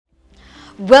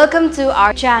Welcome to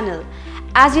our channel.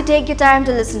 As you take your time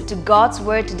to listen to God's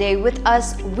Word today with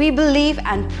us, we believe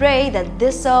and pray that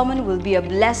this sermon will be a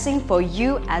blessing for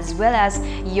you as well as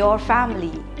your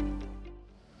family.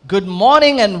 Good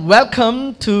morning and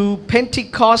welcome to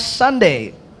Pentecost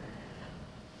Sunday.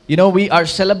 You know, we are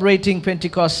celebrating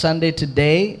Pentecost Sunday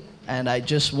today, and I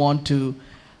just want to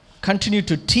continue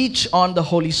to teach on the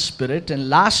Holy Spirit. And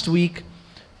last week,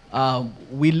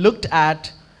 we looked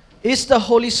at, is the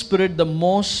Holy Spirit the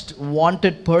most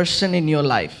wanted person in your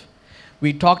life?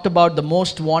 We talked about the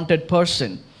most wanted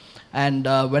person. And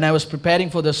when I was preparing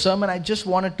for the sermon, I just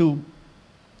wanted to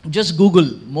just Google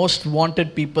most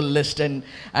wanted people list, and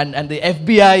the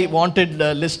FBI wanted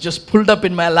list just pulled up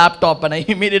in my laptop, and I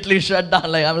immediately shut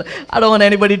down. I don't want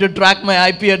anybody to track my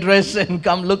IP address and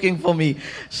come looking for me.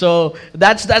 So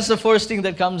that's the first thing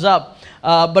that comes up.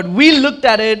 But we looked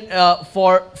at it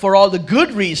for all the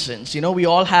good reasons. You know, we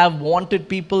all have wanted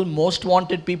people, most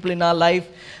wanted people in our life.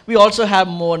 We also have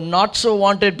more not so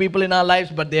wanted people in our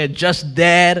lives, but they're just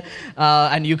there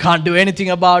and you can't do anything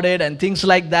about it and things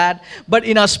like that. But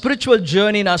in our spiritual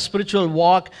journey, in our spiritual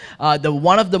walk,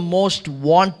 one of the most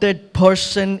wanted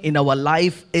person in our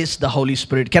life is the Holy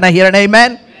Spirit. Can I hear an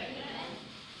amen? Amen.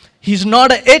 He's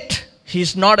not a it.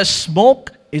 He's not a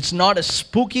smoke. It's not a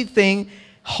spooky thing.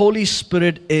 Holy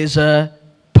Spirit is a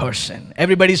person.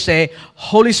 Everybody say,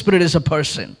 Holy Spirit is a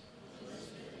person.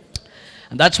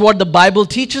 And that's what the Bible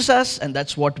teaches us, and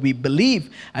that's what we believe.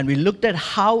 And we looked at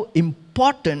how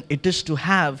important it is to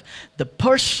have the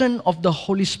person of the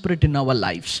Holy Spirit in our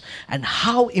lives, and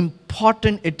how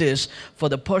important it is for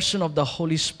the person of the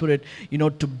Holy Spirit, you know,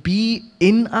 to be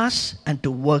in us and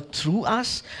to work through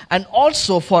us, and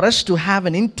also for us to have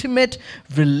an intimate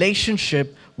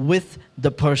relationship with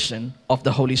the person of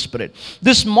the Holy Spirit.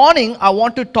 This morning, I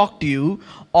want to talk to you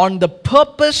on the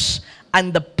purpose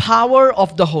and the power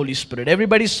of the Holy Spirit.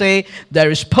 Everybody say,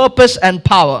 there is purpose and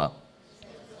power.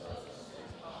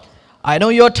 I know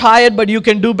you're tired, but you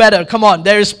can do better. Come on,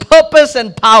 there is purpose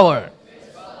and power.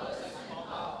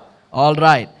 All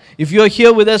right. If you're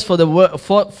here with us for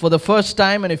the first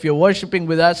time, and if you're worshiping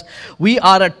with us, we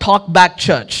are a talk back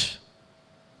church.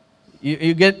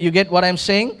 You get what I'm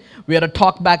saying? We are a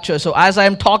talk back church. So as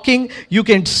I'm talking, you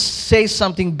can say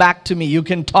something back to me. You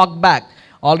can talk back.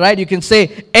 All right, you can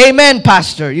say, amen,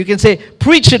 pastor. You can say,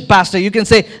 preach it, pastor. You can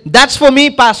say, that's for me,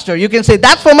 pastor. You can say,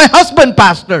 that's for my husband,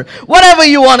 pastor. Whatever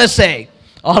you want to say.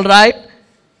 All right,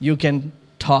 you can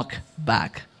talk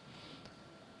back.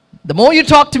 The more you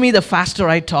talk to me, the faster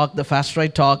I talk. The faster I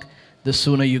talk, the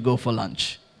sooner you go for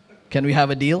lunch. Can we have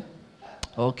a deal?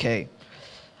 Okay.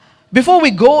 Before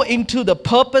we go into the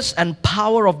purpose and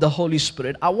power of the Holy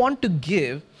Spirit, I want to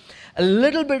give a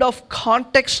little bit of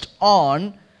context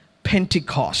on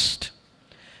Pentecost.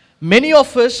 Many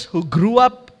of us who grew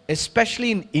up,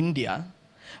 especially in India,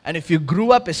 and if you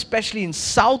grew up especially in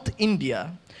South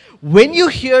India, when you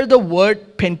hear the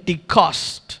word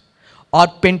Pentecost or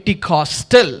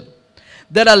Pentecostal,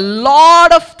 there are a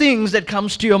lot of things that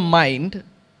comes to your mind,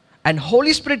 and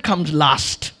Holy Spirit comes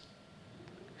last.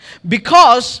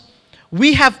 Because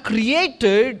we have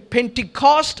created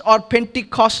Pentecost or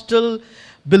Pentecostal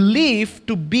belief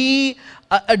to be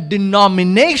a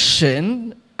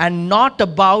denomination and not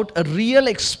about a real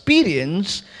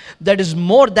experience that is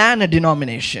more than a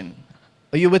denomination.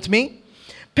 Are you with me?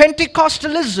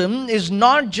 Pentecostalism is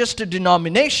not just a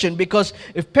denomination, because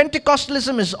if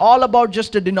Pentecostalism is all about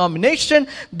just a denomination,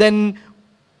 then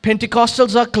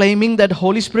Pentecostals are claiming that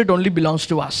Holy Spirit only belongs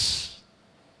to us.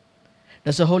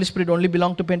 Does the Holy Spirit only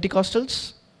belong to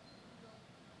Pentecostals?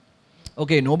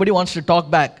 Okay, nobody wants to talk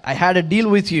back. I had a deal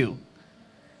with you.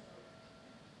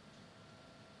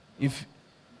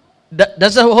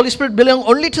 Does the Holy Spirit belong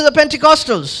only to the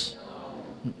Pentecostals?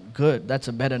 No. Good, that's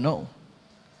a better no.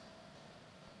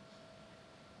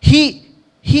 He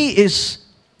is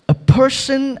a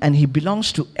person and he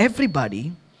belongs to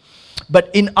everybody. But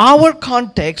in our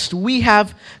context, we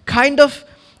have kind of,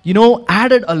 you know,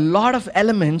 added a lot of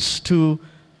elements to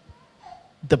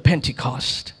the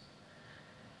Pentecost.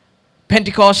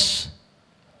 Pentecostal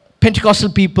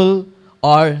people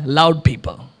are loud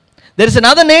people. There is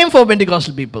another name for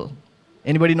Pentecostal people.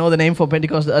 Anybody know the name for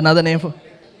Pentecostal? Another name for?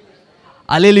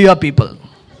 Hallelujah people.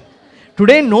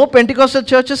 Today, no Pentecostal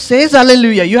churches says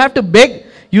Hallelujah. You have to beg.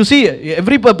 You see,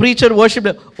 every preacher worship,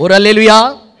 or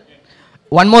Hallelujah,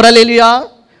 one more Hallelujah,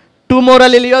 two more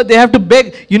Hallelujah. They have to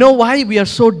beg. You know why? We are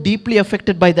so deeply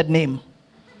affected by that name.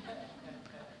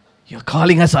 You're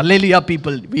calling us Hallelujah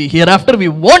people. Hereafter we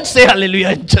won't say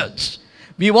Hallelujah in church.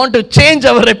 We want to change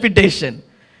our reputation.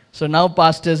 So now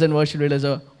pastors and worship leaders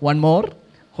are one more,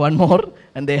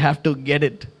 and they have to get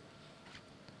it.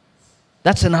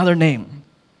 That's another name.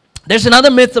 There's another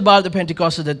myth about the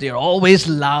Pentecostals that they're always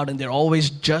loud and they're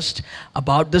always just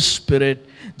about the Spirit.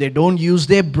 They don't use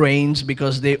their brains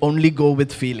because they only go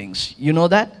with feelings. You know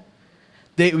that?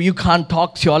 You can't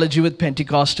talk theology with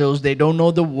Pentecostals. They don't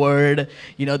know the word.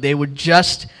 They would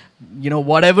just,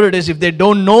 whatever it is, if they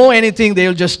don't know anything,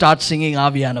 they'll just start singing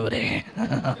Aviyanavare.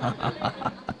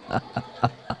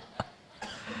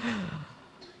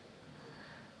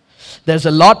 There's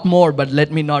a lot more, but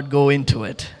let me not go into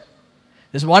it.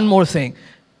 There's one more thing.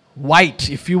 White.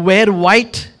 If you wear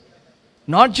white,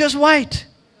 not just white,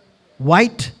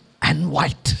 white and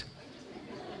white.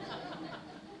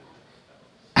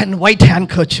 And white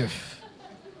handkerchief.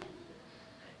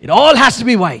 It all has to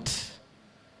be white.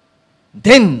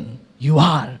 Then you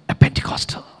are a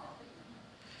Pentecostal.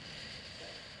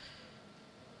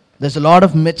 There's a lot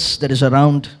of myths that is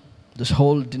around this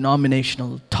whole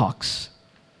denominational talks.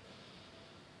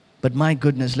 But my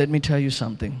goodness, let me tell you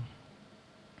something.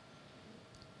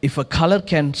 If a color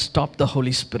can stop the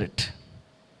Holy Spirit,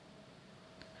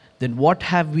 then what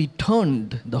have we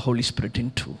turned the Holy Spirit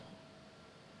into?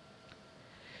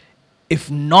 If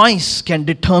noise can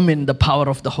determine the power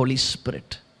of the Holy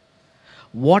Spirit,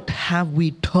 what have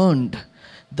we turned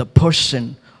the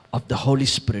person of the Holy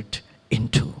Spirit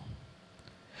into?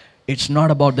 It's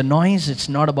not about the noise, it's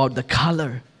not about the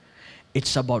color.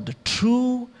 It's about the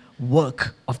true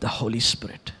work of the Holy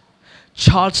Spirit.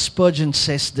 Charles Spurgeon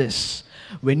says this: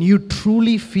 when you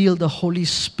truly feel the Holy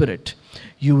Spirit,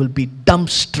 you will be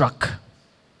dumbstruck.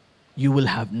 You will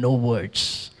have no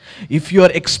words. If you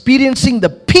are experiencing the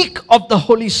peak of the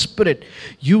Holy Spirit,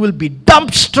 you will be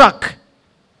dumbstruck.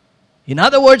 In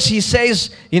other words, he says,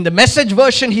 in the Message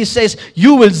version, he says,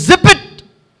 you will zip it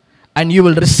and you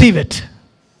will receive it.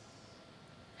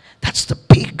 That's the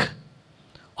peak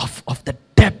of the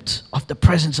depth of the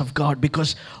presence of God,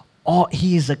 because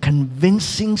he is a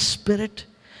convincing spirit,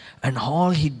 and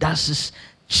all he does is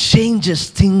changes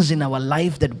things in our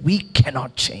life that we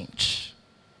cannot change.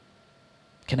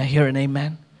 Can I hear an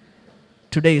amen?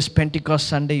 Today is Pentecost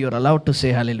Sunday. You're allowed to say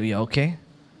hallelujah, okay?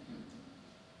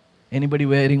 Anybody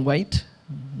wearing white?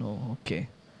 No, okay.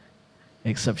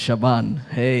 Except Shaban.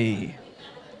 Hey,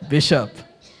 Bishop.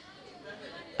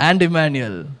 And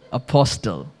Emmanuel,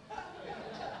 Apostle.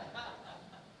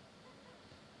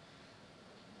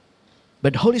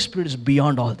 But Holy Spirit is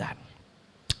beyond all that.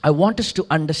 I want us to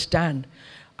understand.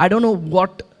 I don't know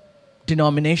what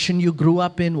denomination you grew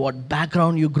up in, what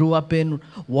background you grew up in,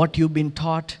 what you've been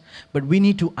taught, but we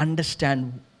need to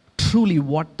understand truly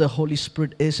what the Holy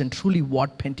Spirit is and truly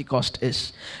what Pentecost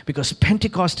is. Because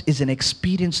Pentecost is an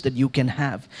experience that you can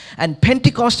have. And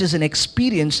Pentecost is an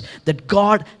experience that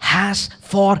God has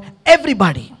for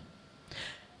everybody.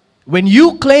 When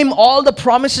you claim all the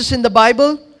promises in the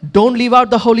Bible, don't leave out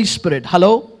the Holy Spirit.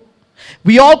 Hello?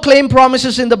 We all claim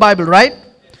promises in the Bible, right?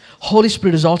 Holy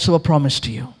Spirit is also a promise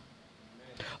to you.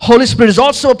 Holy Spirit is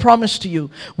also a promise to you.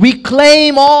 We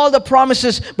claim all the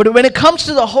promises, but when it comes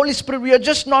to the Holy Spirit, we are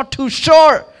just not too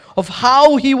sure of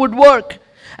how He would work.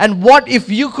 And what if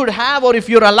you could have, or if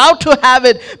you're allowed to have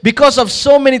it, because of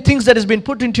so many things that has been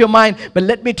put into your mind. But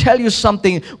let me tell you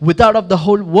something, without of the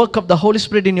whole work of the Holy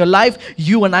Spirit in your life,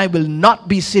 you and I will not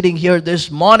be sitting here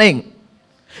this morning.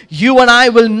 You and I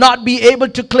will not be able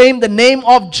to claim the name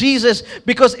of Jesus,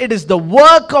 because it is the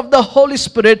work of the Holy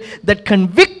Spirit that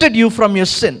convicted you from your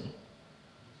sin.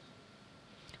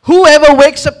 Whoever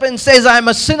wakes up and says, I am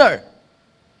a sinner,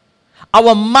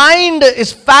 our mind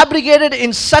is fabricated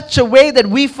in such a way that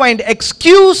we find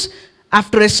excuse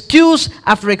after excuse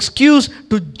after excuse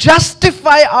to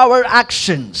justify our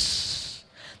actions.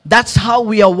 That's how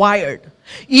we are wired.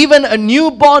 Even a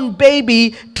newborn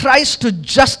baby tries to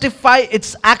justify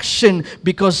its action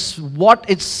because what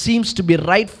it seems to be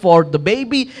right for the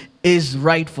baby is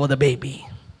right for the baby.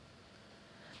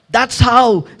 That's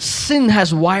how sin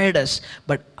has wired us.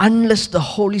 But unless the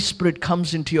Holy Spirit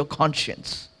comes into your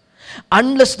conscience,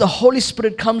 unless the Holy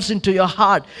Spirit comes into your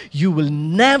heart, you will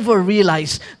never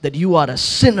realize that you are a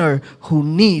sinner who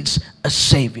needs a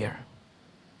Savior.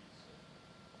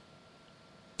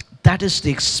 That is the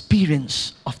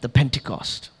experience of the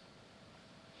Pentecost.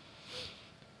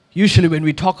 Usually when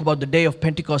we talk about the day of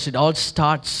Pentecost, it all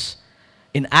starts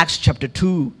in Acts chapter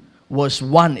 2, verse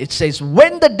 1. It says,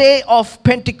 when the day of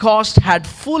Pentecost had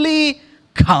fully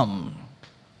come.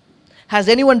 Has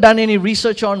anyone done any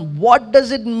research on what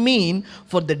does it mean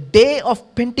for the day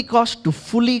of Pentecost to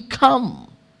fully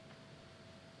come?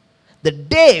 The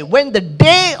day, when the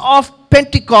day of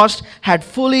Pentecost had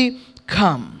fully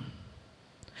come.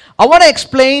 I want to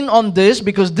explain on this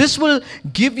because this will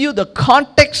give you the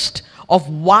context of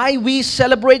why we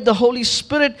celebrate the Holy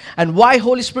Spirit and why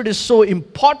Holy Spirit is so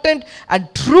important and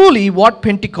truly what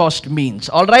Pentecost means.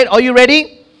 All right, are you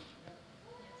ready?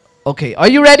 Okay, are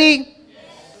you ready?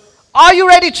 Are you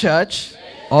ready, church?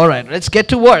 All right, let's get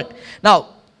to work. Now,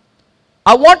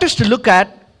 I want us to look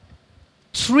at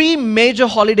 3 major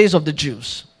holidays of the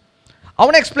Jews. I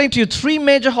want to explain to you 3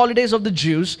 major holidays of the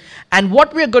Jews, and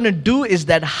what we're going to do is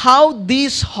that how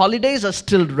these holidays are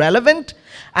still relevant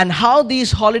and how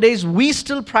these holidays we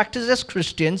still practice as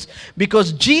Christians,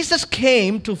 because Jesus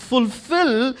came to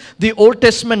fulfill the Old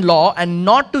Testament law and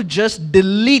not to just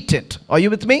delete it. Are you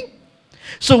with me?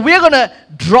 So we're going to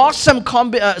draw some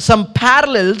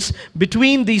parallels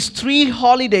between these 3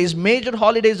 holidays, major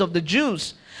holidays of the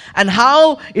Jews, and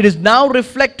how it is now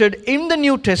reflected in the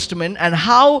New Testament and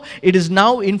how it is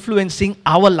now influencing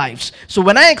our lives. So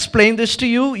when I explain this to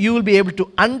you, you will be able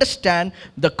to understand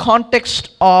the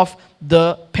context of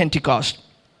the Pentecost.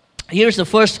 Here's the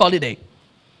first holiday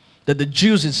that the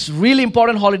Jews, it's a really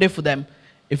important holiday for them.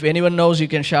 If anyone knows, you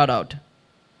can shout out.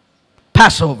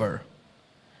 Passover.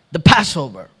 The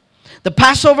Passover. The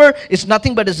Passover is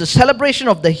nothing but is a celebration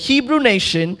of the Hebrew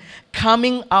nation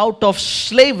coming out of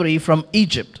slavery from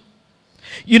Egypt.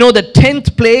 You know, the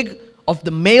 10th plague of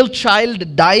the male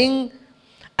child dying,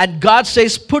 and God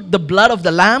says, put the blood of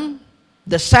the lamb,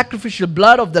 the sacrificial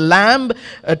blood of the lamb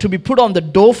to be put on the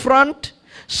door front,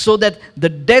 so that the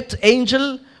death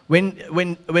angel, when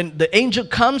the angel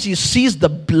comes, he sees the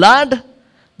blood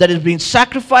that is being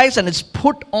sacrificed and it's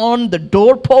put on the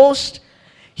doorpost.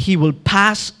 He will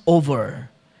pass over.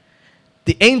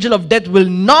 The angel of death will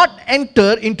not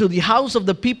enter into the house of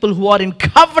the people who are in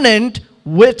covenant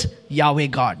with Yahweh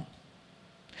God.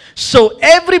 So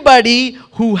everybody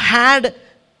who had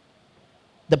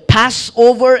the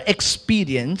Passover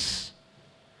experience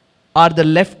are the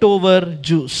leftover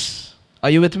Jews. Are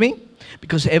you with me?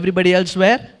 Because everybody else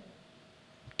were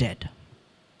dead.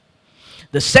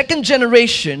 The second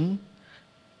generation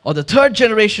or the third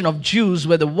generation of Jews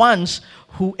were the ones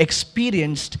who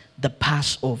experienced the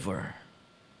Passover.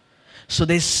 So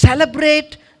they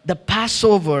celebrate the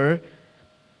Passover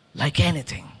like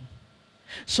anything.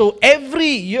 So every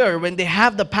year when they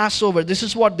have the Passover, this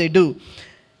is what they do.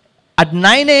 At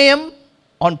 9 a.m.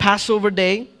 on Passover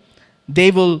day, they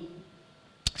will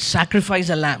sacrifice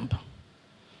a lamb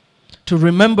to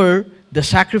remember the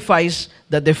sacrifice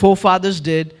that their forefathers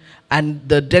did, and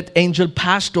the death angel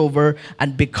passed over,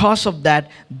 and because of that,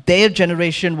 their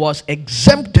generation was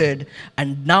exempted,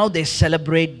 and now they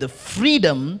celebrate the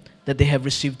freedom that they have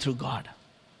received through God.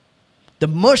 The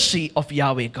mercy of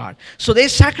Yahweh God. So they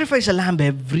sacrifice a lamb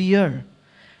every year,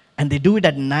 and they do it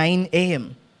at 9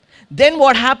 a.m. Then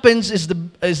what happens is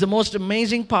the most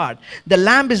amazing part. The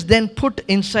lamb is then put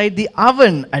inside the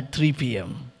oven at 3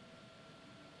 p.m.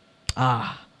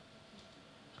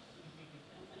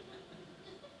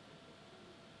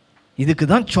 இதுக்கு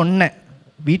தான் சொன்னேன்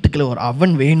வீட்டுக்குள்ள ஒரு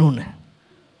oven வேணும்னு.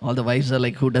 All the wives are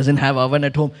like, who doesn't have oven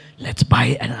at home? Let's buy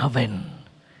an oven.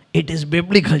 It is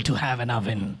biblical to have an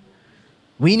oven.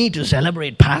 We need to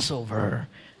celebrate Passover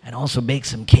and also bake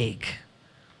some cake.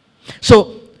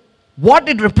 So what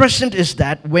it represents is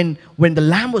that when the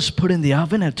lamb was put in the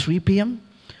oven at 3 p.m.,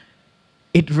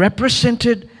 it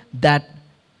represented that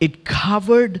it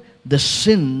covered the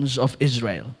sins of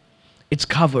Israel. It's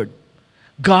covered.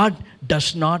 God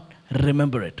does not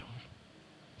remember it.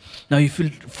 Now, if you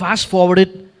fast forward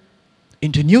it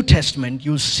into New Testament,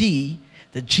 you'll see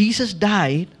that Jesus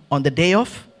died on the day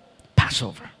of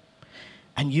Passover.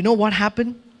 And you know what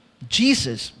happened?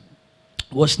 Jesus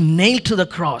was nailed to the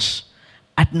cross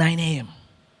at 9 a.m.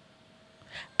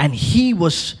 And he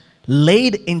was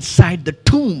laid inside the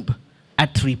tomb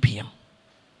at 3 p.m.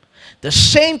 The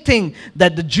same thing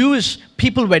that the Jewish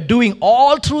people were doing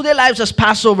all through their lives as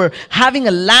Passover, having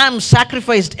a lamb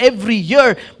sacrificed every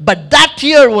year. But that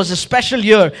year was a special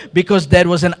year because there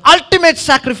was an ultimate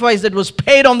sacrifice that was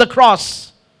paid on the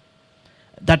cross.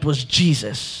 That was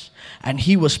Jesus. And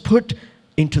he was put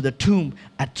into the tomb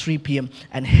at 3 p.m.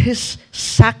 And his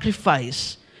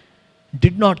sacrifice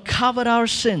did not cover our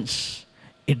sins.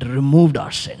 It removed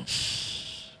our sins.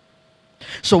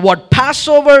 So what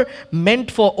Passover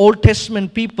meant for Old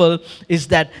Testament people is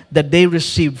that they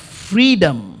received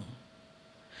freedom.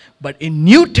 But in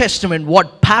New Testament,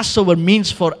 what Passover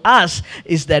means for us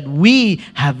is that we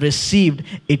have received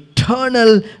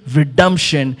eternal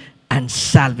redemption and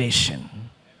salvation.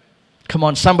 Come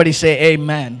on, somebody say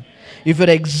amen. If you're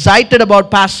excited about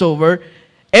Passover,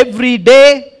 every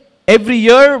day, every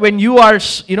year when you are,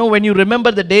 when you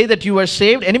remember the day that you were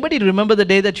saved. Anybody remember the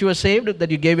day that you were saved, that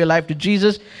you gave your life to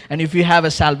Jesus? And if you have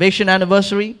a salvation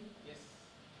anniversary? Yes.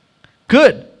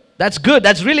 Good. That's good.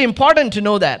 That's really important to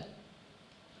know that.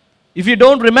 If you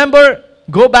don't remember,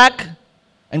 go back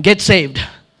and get saved.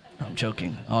 No, I'm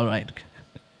joking. All right.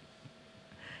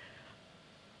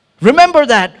 Remember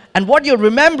that. And what you're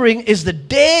remembering is the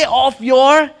day of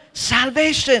your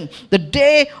salvation. The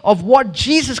day of what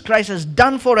Jesus Christ has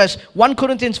done for us. 1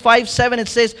 Corinthians 5:7 it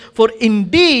says, "For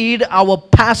indeed our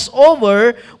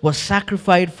Passover was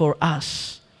sacrificed for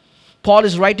us." Paul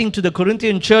is writing to the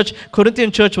Corinthian church.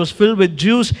 Corinthian church was filled with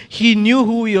Jews. He knew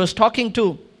who he was talking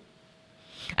to.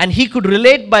 And he could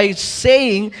relate by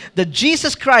saying that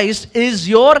Jesus Christ is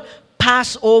your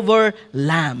Passover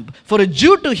lamb. For a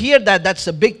Jew to hear that, that's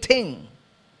a big thing.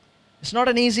 It's not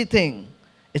an easy thing.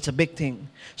 It's a big thing.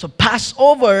 So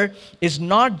Passover is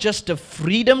not just a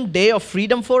day of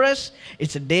freedom for us.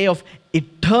 It's a day of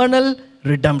eternal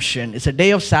redemption. It's a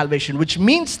day of salvation, which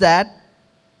means that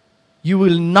you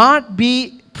will not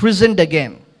be prisoned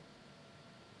again.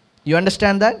 You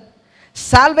understand that?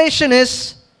 Salvation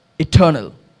is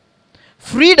eternal.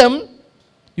 Freedom,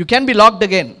 you can be locked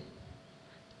again.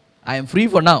 I am free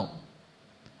for now.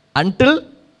 Until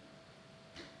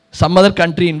some other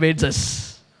country invades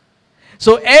us.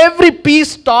 So every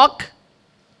peace talk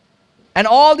and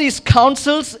all these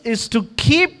counsels is to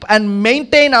keep and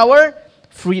maintain our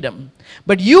freedom.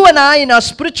 But you and I, in our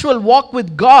spiritual walk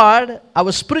with God,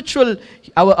 our spiritual,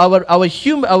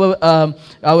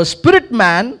 our spirit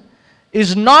man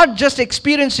is not just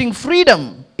experiencing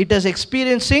freedom. It is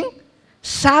experiencing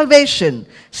salvation.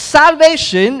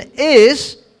 Salvation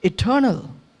is eternal.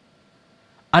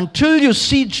 Until you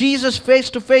see Jesus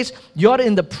face to face, you're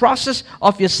in the process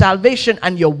of your salvation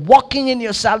and you're walking in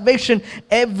your salvation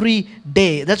every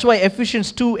day. That's why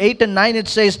Ephesians 2:8 and 9 it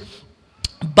says,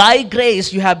 "By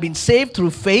grace you have been saved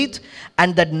through faith,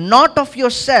 and that not of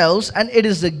yourselves, and it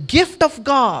is the gift of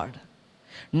God,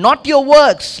 not your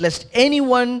works, lest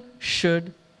anyone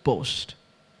should boast."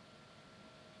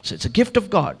 So it's a gift of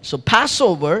God. So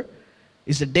Passover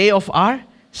is the day of our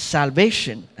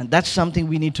salvation. And that's something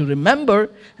we need to remember,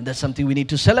 and that's something we need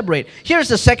to celebrate. Here's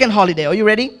the second holiday. Are you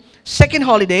ready? Second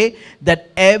holiday that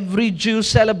every Jew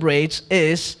celebrates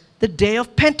is the day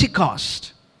of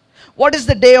Pentecost. What is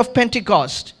the day of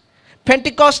Pentecost?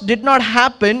 Pentecost did not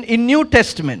happen in New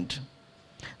Testament.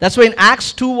 That's why in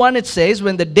Acts 2:1 it says,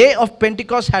 when the day of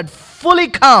Pentecost had fully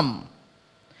come.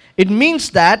 It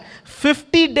means that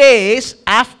 50 days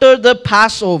after the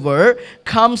Passover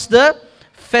comes the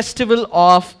festival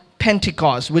of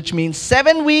Pentecost, which means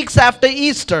 7 weeks after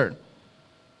Easter.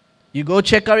 You go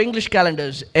check our English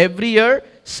calendars. Every year,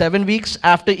 7 weeks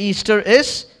after Easter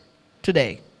is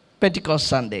today, Pentecost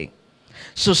Sunday.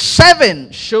 So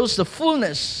 7 shows the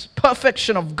fullness,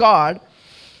 perfection of God.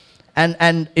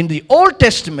 And in the Old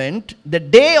Testament, the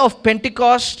day of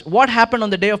Pentecost, what happened on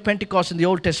the day of Pentecost in the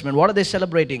Old Testament? What are they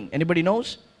celebrating? Anybody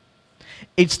knows?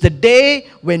 It's the day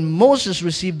when Moses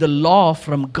received the law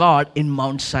from God in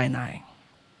Mount Sinai.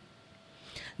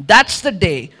 That's the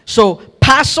day. So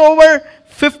Passover,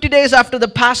 50 days after the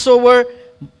Passover,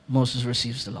 Moses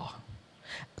receives the law.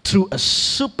 Through a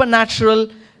supernatural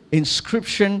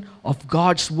inscription of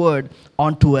God's word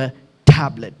onto a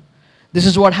tablet. This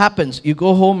is what happens. You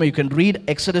go home, you can read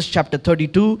Exodus chapter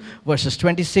 32, verses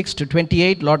 26 to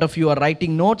 28. A lot of you are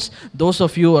writing notes. Those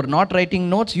of you who are not writing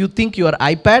notes, you think you are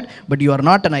iPad, but you are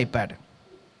not an iPad.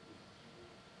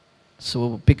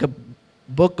 So pick a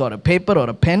book or a paper or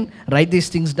a pen, write these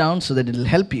things down so that it will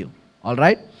help you. All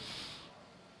right?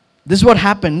 This is what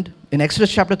happened in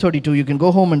Exodus chapter 32. You can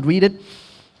go home and read it.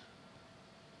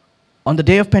 On the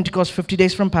day of Pentecost, 50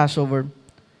 days from Passover,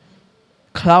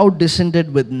 cloud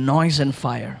descended with noise and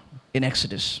fire in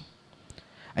Exodus.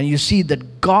 And you see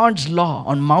that God's law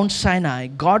on Mount Sinai,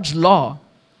 God's law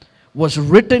was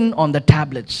written on the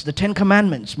tablets, the 10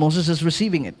 Commandments. Moses is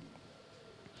receiving it.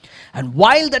 And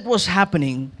while that was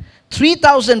happening,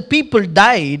 3,000 people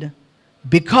died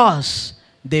because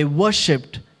they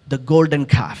worshipped the golden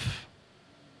calf.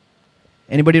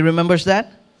 Anybody remembers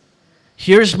that?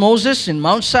 Here's Moses in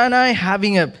Mount Sinai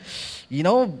having a,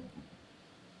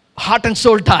 heart and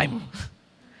soul time.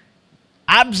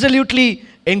 Absolutely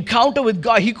encounter with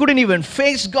God. He couldn't even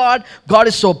face God. God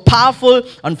is so powerful.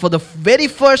 And for the very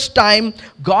first time,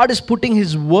 God is putting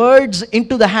his words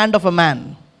into the hand of a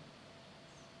man.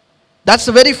 That's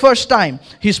the very first time.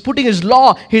 He's putting his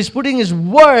law, he's putting his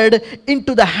word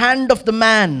into the hand of the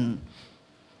man.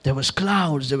 There was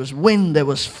clouds, there was wind, there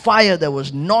was fire, there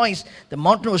was noise. The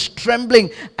mountain was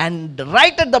trembling. And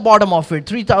right at the bottom of it,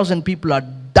 3,000 people are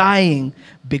dying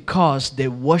because they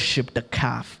worshipped a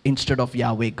calf instead of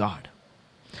Yahweh God.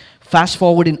 Fast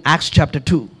forward in Acts chapter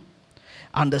 2.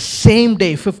 On the same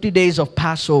day, 50 days of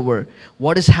Passover,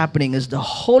 what is happening is the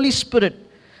Holy Spirit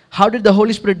How did the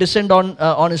Holy Spirit descend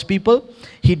on his people?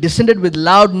 He descended with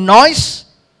loud noise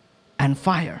and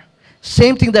fire.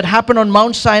 Same thing that happened on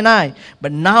Mount Sinai,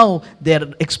 but now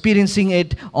they're experiencing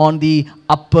it on the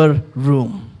upper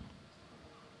room.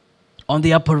 On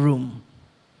the upper room.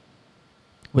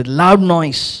 With loud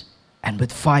noise and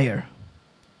with fire.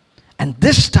 And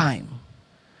this time,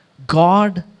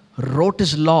 God wrote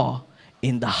his law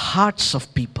in the hearts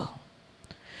of people.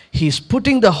 He is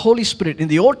putting the Holy Spirit. In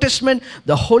the Old Testament,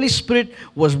 the Holy Spirit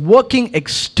was working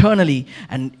externally,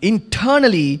 and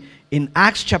internally, in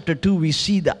Acts chapter 2, we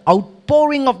see the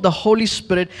outpouring of the Holy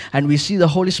Spirit, and we see the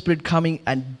Holy Spirit coming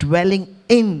and dwelling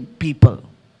in people.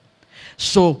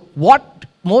 So what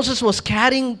Moses was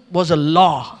carrying was a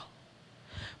law.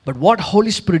 But what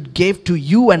Holy Spirit gave to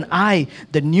you and I,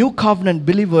 the new covenant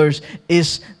believers,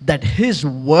 is that his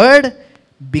word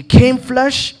became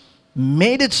flesh,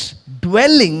 made its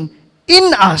dwelling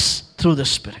in us through the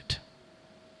Spirit.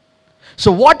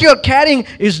 So what you're carrying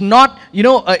is not,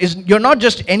 you're not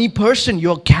just any person.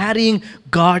 You're carrying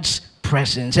God's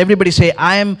presence. Everybody say,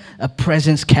 I am a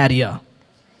presence carrier.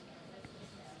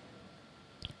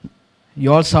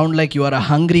 You all sound like you are a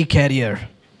hungry carrier.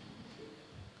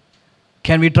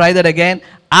 Can we try that again?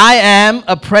 I am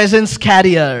a presence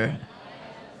carrier.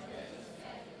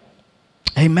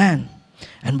 Amen.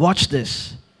 And watch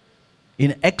this.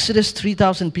 In Exodus,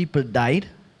 3,000 people died.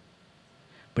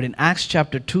 But in Acts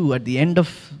chapter 2, at the end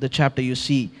of the chapter, you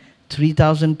see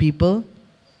 3,000 people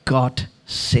got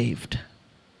saved.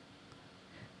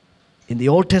 In the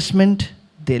Old Testament,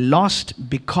 they lost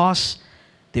because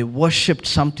they worshipped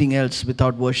something else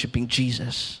without worshipping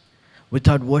Jesus,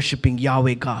 without worshipping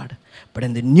Yahweh God. But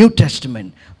in the New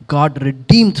Testament, God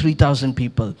redeemed 3,000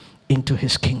 people into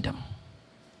his kingdom.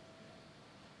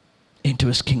 Into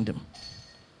his kingdom.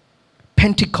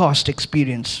 Pentecost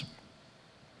experience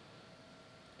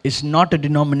is not a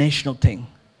denominational thing.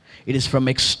 It is from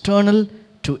external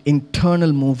to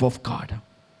internal move of God.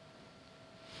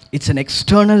 It's an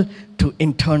external to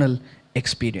internal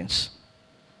experience.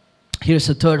 Here's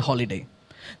the third holiday.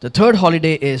 The third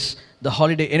holiday is the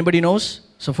holiday, anybody knows?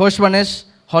 So first one is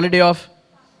holiday of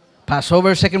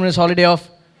Passover. Second one is holiday of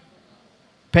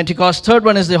Pentecost. Third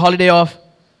one is the holiday of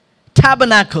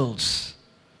Tabernacles.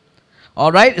 All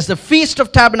right, it's the Feast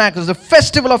of Tabernacles, the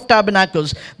Festival of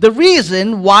Tabernacles. The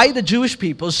reason why the Jewish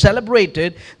people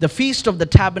celebrated the Feast of the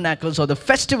Tabernacles or the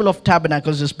Festival of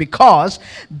Tabernacles is because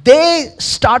they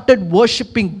started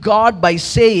worshiping God by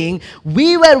saying,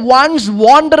 we were once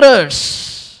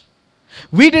wanderers.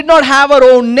 We did not have our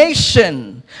own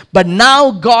nation. But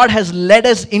now God has led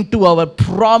us into our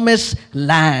promised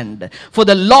land. For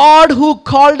the Lord who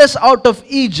called us out of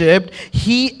Egypt,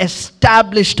 he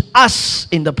established us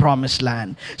in the promised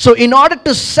land. So in order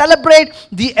to celebrate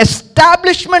the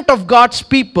establishment of God's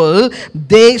people,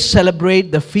 they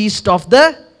celebrate the Feast of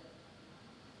the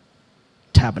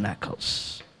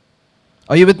Tabernacles.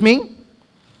 Are you with me?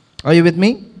 Are you with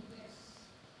me?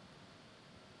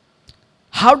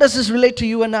 How does this relate to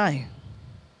you and I?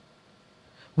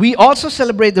 We also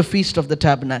celebrate the Feast of the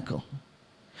Tabernacle.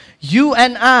 You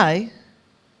and I,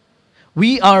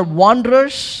 we are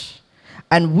wanderers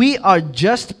and we are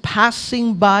just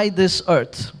passing by this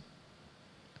earth.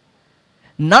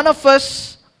 None of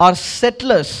us are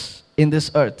settlers in this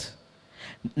earth.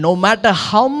 No matter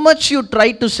how much you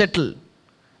try to settle,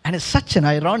 and it's such an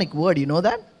ironic word, you know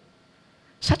that?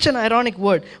 Such an ironic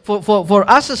word. For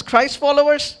us as Christ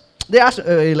followers, they ask,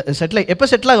 settle,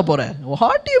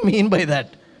 what do you mean by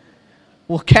that?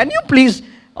 Oh, can you please,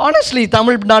 honestly,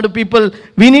 Tamil Nadu people,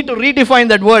 we need to redefine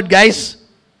that word, guys.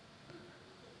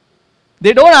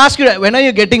 They don't ask you, when are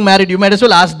you getting married? You might as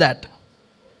well ask that.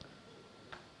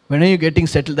 When are you getting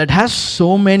settled? That has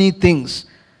so many things.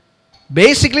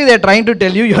 Basically, they're trying to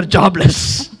tell you you're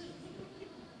jobless.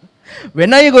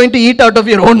 When are you going to eat out of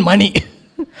your own money?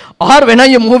 Or when are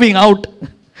you moving out?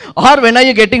 Or when are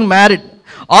you getting married?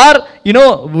 Or,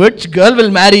 which girl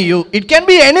will marry you? It can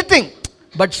be anything.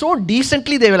 But so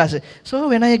decently they will ask, so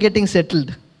when are you getting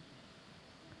settled?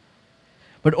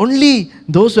 But only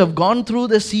those who have gone through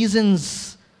the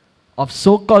seasons of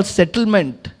so-called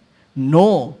settlement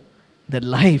know that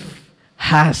life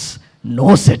has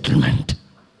no settlement.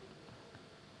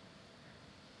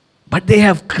 But they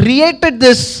have created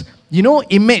this,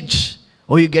 image.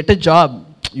 Oh, you get a job,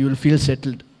 you will feel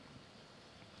settled.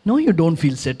 No, you don't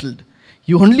feel settled.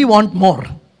 You only want more.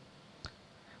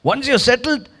 Once you're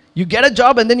settled, you get a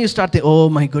job and then you start thinking, oh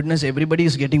my goodness, everybody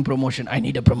is getting promotion. I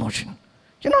need a promotion.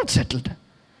 You're not settled.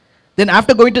 Then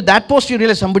after going to that post, you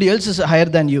realize somebody else is higher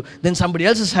than you. Then somebody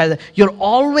else is higher. You're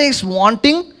always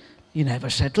wanting. You never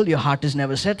settle. Your heart is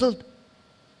never settled.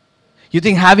 You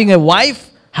think having a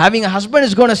wife Having a husband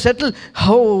is going to settle.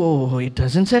 Oh, it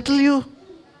doesn't settle you.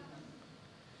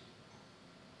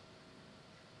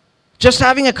 Just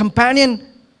having a companion,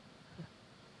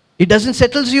 it doesn't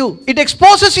settle you. It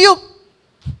exposes you.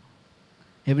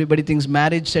 Everybody thinks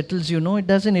marriage settles you. No, it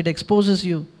doesn't. It exposes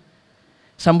you.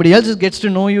 Somebody else gets to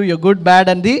know you, your good, bad,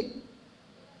 and the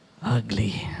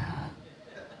ugly.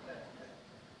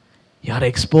 You're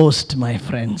exposed, my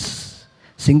friends.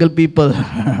 Single people,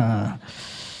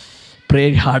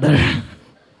 pray harder.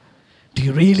 Do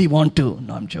you really want to?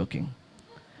 No, I'm joking.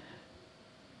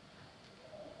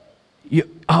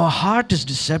 Our heart is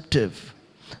deceptive.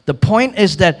 The point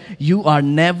is that you are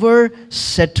never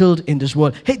settled in this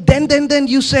world. Hey, then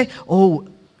you say, oh,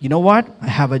 you know what? I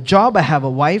have a job, I have a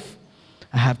wife,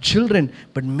 I have children,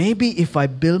 but maybe if I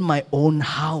build my own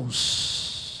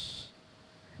house,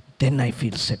 then I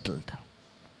feel settled.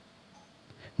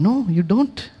 No, you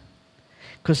don't.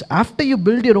 Because after you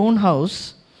build your own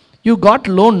house, you got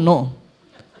loan, no.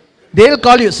 They'll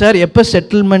call you, sir, எப்ப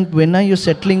settlement, when are you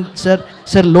settling, sir,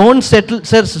 loan settle,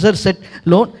 sir,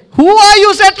 loan. Who are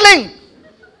you settling?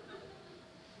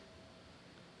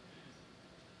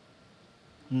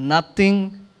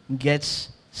 Nothing gets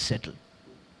settled.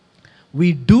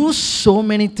 We do so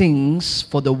many things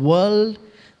for the world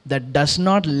that does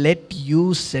not let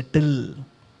you settle.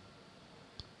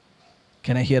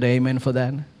 Can I hear amen for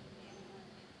that?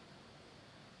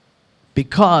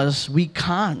 Because we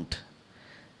can't.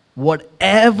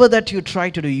 Whatever that you try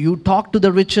to do, you talk to the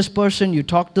richest person, you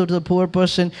talk to the poor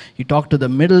person, you talk to the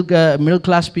middle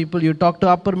class people, you talk to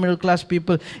upper middle class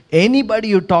people, anybody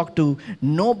you talk to,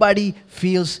 nobody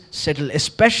feels settled.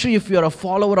 Especially if you're a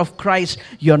follower of Christ,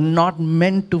 you're not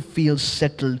meant to feel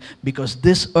settled because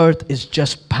this earth is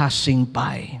just passing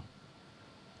by.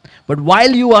 But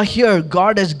while you are here,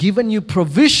 God has given you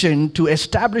provision to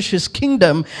establish His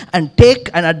kingdom and take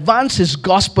and advance His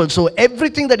gospel. So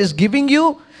everything that is giving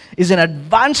you is an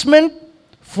advancement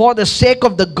for the sake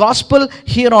of the gospel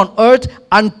here on earth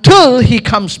until He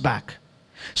comes back.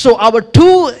 So our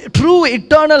true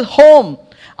eternal home,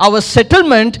 our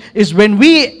settlement is when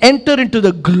we enter into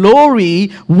the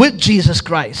glory with Jesus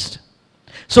Christ.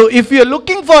 So if you're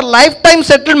looking for lifetime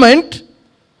settlement,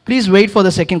 please wait for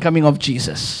the second coming of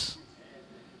Jesus.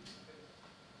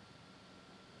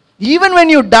 Even when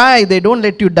you die, they don't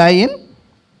let you die in.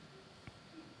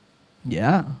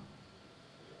 Yeah.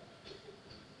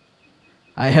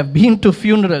 I have been to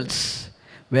funerals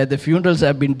where the funerals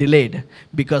have been delayed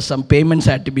because some payments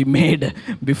had to be made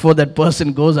before that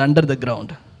person goes under the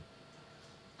ground.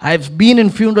 I've been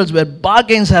in funerals where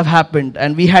bargains have happened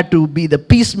and we had to be the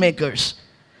peacemakers.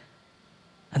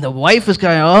 And the wife is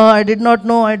crying, oh, I did not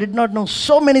know.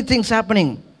 So many things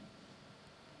happening.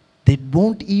 They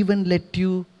won't even let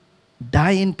you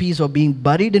die in peace or being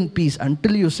buried in peace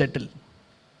until you settle.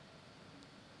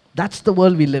 That's the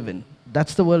world we live in.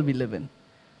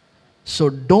 So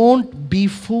don't be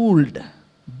fooled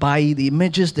by the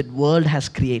images that world has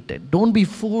created. Don't be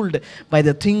fooled by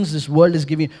the things this world is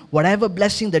giving you. Whatever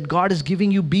blessing that God is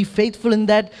giving you, be faithful in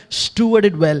that, steward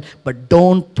it well, but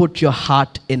don't put your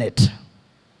heart in it.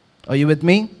 Are you with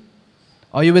me?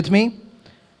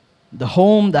 The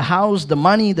home, the house, the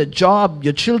money, the job,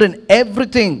 your children,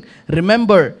 everything.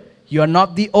 Remember, you are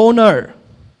not the owner.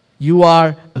 You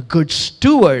are a good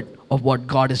steward of what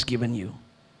God has given you.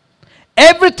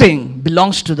 Everything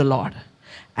belongs to the Lord.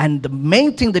 And the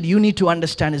main thing that you need to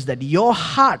understand is that your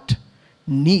heart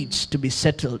needs to be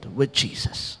settled with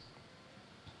Jesus.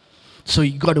 So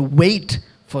you got to wait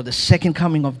for the second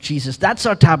coming of Jesus. That's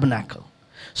our tabernacle.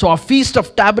 So our Feast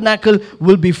of Tabernacle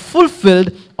will be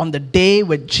fulfilled on the day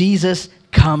when Jesus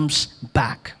comes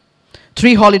back.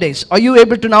 3 holidays. Are you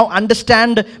able to now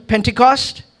understand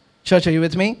Pentecost? Church, are you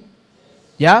with me?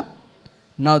 Yeah?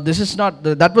 Now this is not,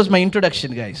 that was my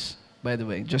introduction, guys. By the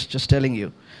way, just telling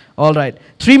you. All right.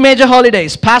 3 major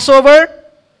holidays. Passover.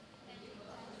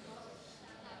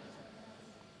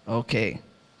 Okay.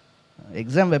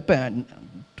 Exam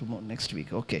tomorrow, next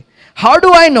week. Okay. How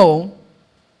do I know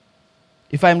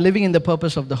if I'm living in the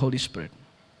purpose of the Holy Spirit?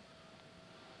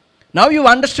 Now you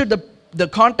understood the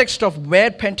context of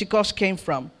where Pentecost came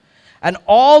from. And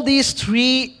all these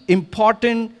 3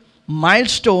 important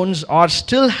milestones are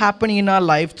still happening in our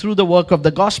life through the work of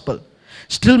the gospel.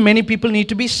 Still many people need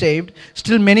to be saved.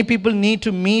 Still many people need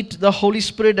to meet the Holy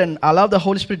Spirit and allow the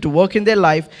Holy Spirit to work in their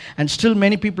life. And still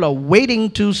many people are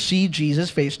waiting to see Jesus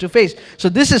face to face. So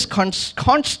this is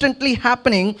constantly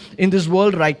happening in this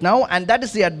world right now. And that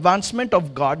is the advancement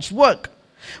of God's work.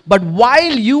 But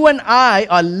while you and I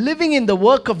are living in the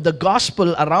work of the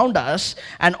gospel around us,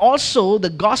 and also the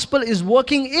gospel is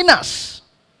working in us.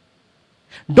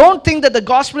 Don't think that the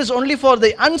gospel is only for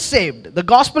the unsaved. The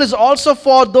gospel is also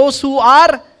for those who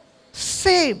are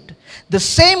saved. The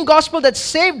same gospel that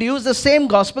saved you is the same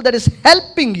gospel that is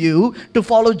helping you to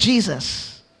follow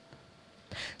Jesus.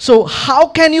 So how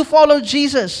can you follow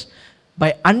Jesus?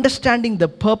 By understanding the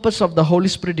purpose of the Holy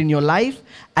Spirit in your life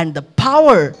and the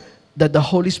power that the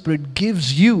Holy Spirit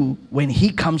gives you when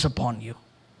He comes upon you.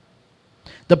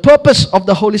 The purpose of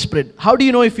the Holy Spirit. How do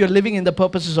you know if you're living in the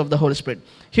purposes of the Holy Spirit?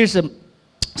 Here's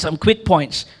some quick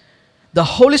points. The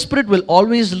Holy Spirit will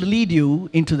always lead you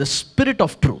into the spirit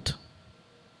of truth.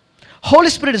 Holy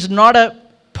Spirit is not a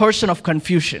person of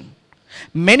confusion.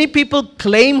 Many people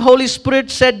claim Holy Spirit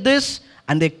said this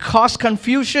and they cause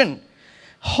confusion.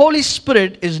 Holy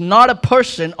Spirit is not a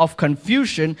person of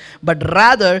confusion, but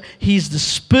rather He is the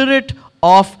Spirit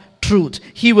of truth.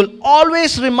 He will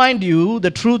always remind you the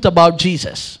truth about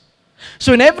Jesus.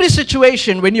 So in every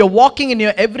situation, when you're walking in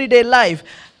your everyday life,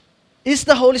 is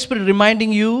the Holy Spirit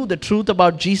reminding you the truth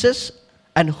about Jesus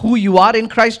and who you are in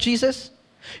Christ Jesus?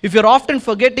 If you're often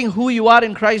forgetting who you are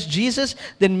in Christ Jesus,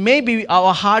 then maybe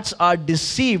our hearts are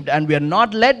deceived and we are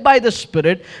not led by the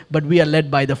Spirit, but we are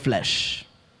led by the flesh.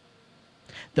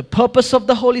 The purpose of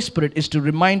the Holy Spirit is to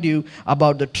remind you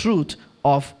about the truth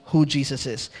of who Jesus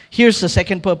is. Here's the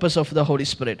second purpose of the Holy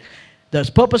Spirit. The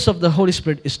purpose of the Holy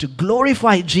Spirit is to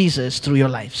glorify Jesus through your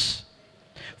lives.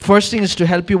 First thing is to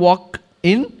help you walk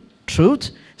in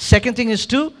truth. Second thing is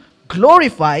to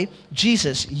glorify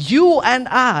Jesus. You and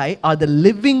I are the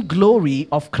living glory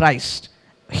of Christ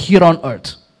here on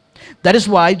earth. That is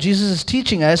why Jesus is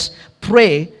teaching us,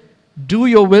 pray, do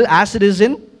your will as it is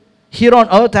in here on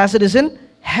earth as it is in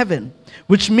heaven.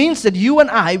 Which means that you and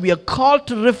I, we are called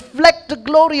to reflect the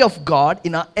glory of God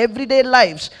in our everyday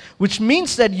lives. Which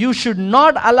means that you should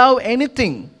not allow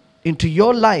anything into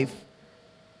your life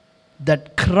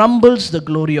that crumbles the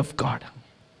glory of God.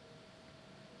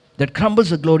 That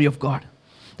crumbles the glory of God.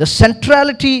 The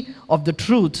centrality of the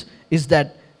truth is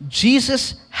that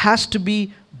Jesus has to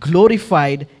be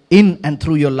glorified in and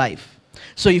through your life.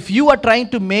 So if you are trying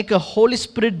to make a Holy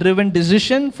Spirit driven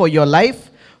decision for your life,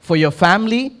 for your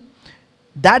family,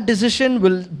 that decision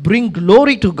will bring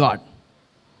glory to God,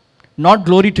 not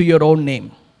glory to your own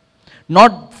name,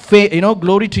 not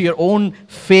glory to your own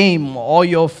fame or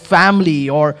your family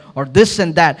or this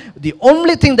and that. The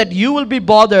only thing that you will be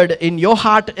bothered in your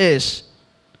heart is,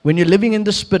 when you're living in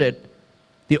the Spirit,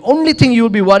 the only thing you will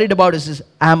be worried about is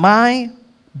am I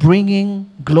bringing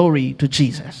glory to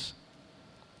Jesus?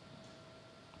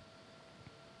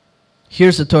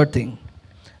 Here's the third thing.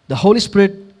 The Holy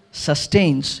Spirit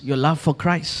sustains your love for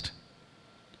Christ.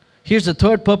 Here's the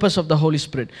third purpose of the Holy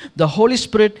Spirit. The Holy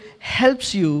Spirit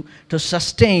helps you to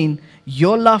sustain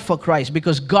your love for Christ,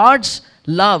 because God's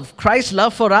love, Christ's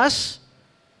love for us,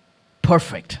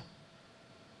 perfect.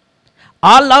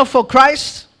 Our love for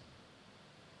Christ,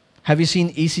 have you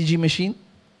seen ECG machine?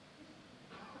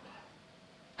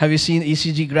 Have you seen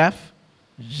ECG graph?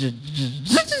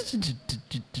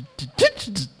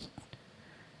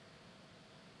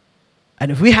 And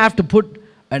if we have to put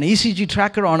an ECG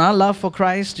tracker on our love for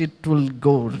Christ, it will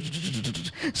go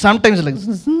sometimes like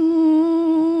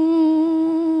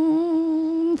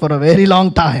for a very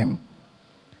long time.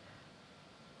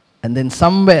 And then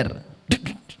somewhere,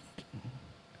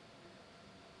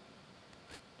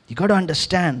 you got to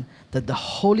understand that the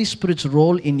Holy Spirit's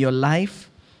role in your life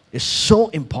is so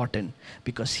important,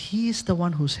 because He is the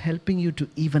one who's helping you to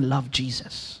even love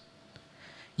Jesus.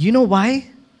 You know why?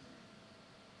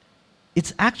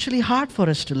 It's actually hard for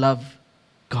us to love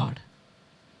God,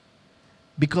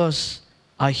 because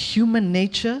our human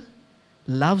nature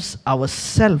loves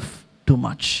ourselves too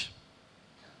much.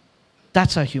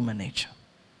 That's our human nature.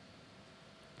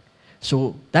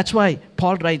 So that's why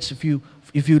Paul writes, if you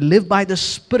live by the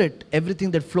Spirit,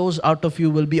 everything that flows out of you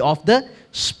will be of the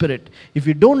Spirit. If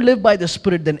you don't live by the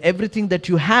Spirit, then everything that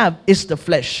you have is the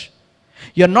flesh.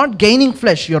 You're not gaining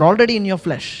flesh, you're already in your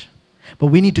flesh. But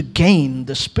we need to gain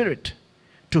the Spirit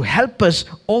to help us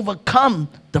overcome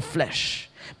the flesh.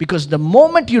 Because the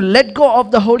moment you let go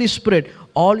of the Holy Spirit,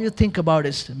 all you think about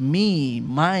is me,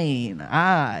 mine,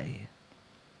 I.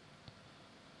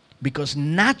 Because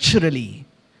naturally,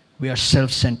 we are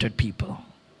self-centered people.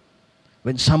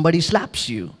 When somebody slaps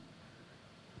you,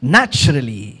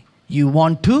 naturally, you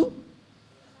want to,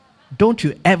 don't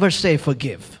you ever say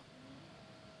forgive.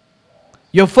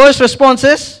 Your first response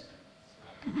is,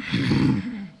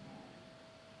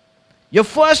 your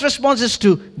first response is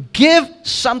to give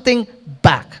something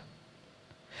back.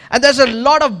 And there's a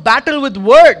lot of battle with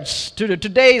words.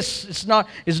 Today it's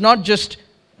not just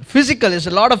Physical. There's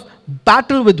a lot of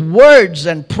battle with words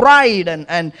and pride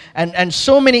and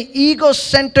so many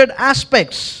ego-centered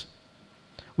aspects.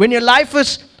 When your life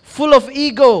is full of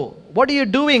ego, what are you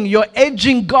doing? You're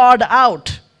edging God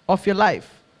out of your life.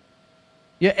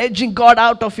 You're edging God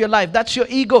out of your life. That's your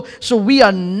ego. So we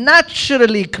are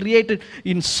naturally created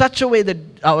in such a way that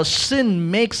our sin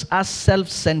makes us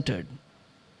self-centered.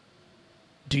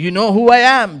 Do you know who I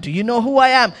am? Do you know who I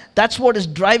am? That's what is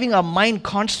driving our mind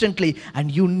constantly.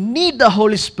 And you need the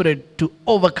Holy Spirit to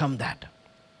overcome that.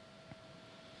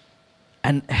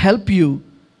 And help you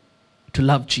to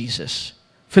love Jesus.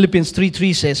 Philippians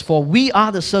 3:3 says, "For we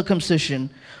are the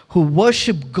circumcision who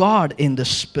worship God in the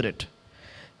Spirit,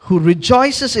 who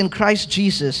rejoices in Christ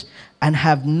Jesus and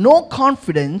have no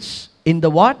confidence in the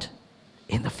what?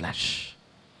 In the flesh."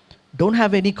 Don't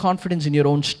have any confidence in your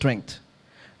own strength.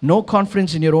 No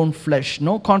confidence in your own flesh.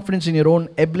 No confidence in your own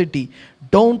ability.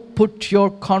 Don't put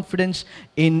your confidence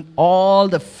in all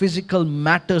the physical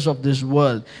matters of this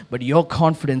world. But your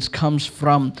confidence comes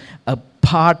from a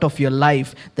part of your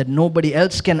life that nobody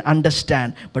else can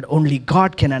understand, but only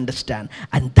God can understand.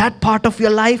 And that part of your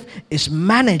life is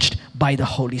managed by the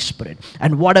Holy Spirit.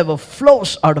 And whatever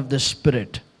flows out of the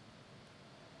Spirit,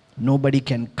 nobody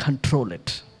can control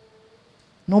it.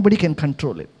 Nobody can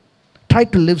control it. Try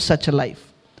to live such a life.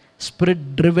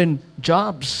 Spirit-driven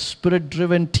jobs,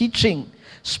 Spirit-driven teaching,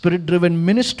 Spirit-driven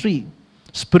ministry,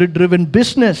 Spirit-driven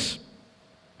business,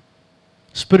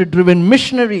 Spirit-driven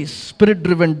missionaries,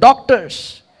 Spirit-driven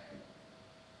doctors.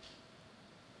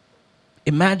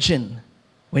 Imagine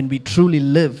when we truly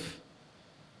live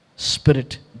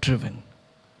Spirit-driven.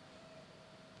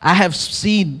 I have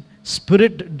seen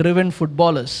Spirit-driven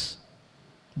footballers.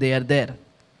 They are there.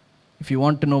 If you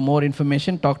want to know more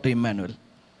information, talk to Emmanuel.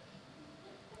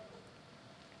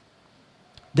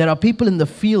 There are people in the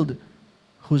field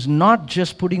who's not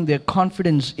just putting their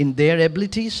confidence in their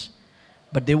abilities,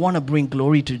 but they want to bring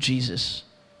glory to Jesus.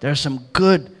 There are some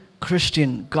good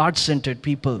Christian, God-centered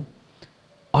people.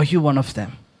 Are you one of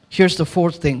them? Here's the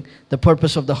fourth thing, the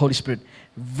purpose of the Holy Spirit.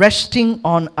 Resting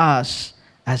on us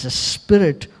as a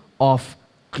spirit of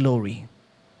glory.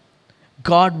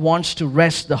 God wants to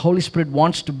rest. The Holy Spirit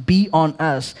wants to be on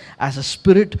us as a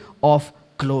spirit of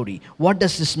glory. What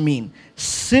does this mean?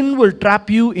 Sin will trap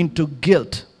you into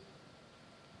guilt.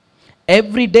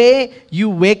 Every day you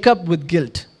wake up with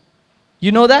guilt.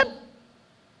 You know that?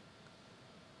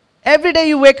 Every day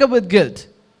you wake up with guilt.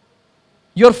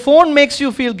 Your phone makes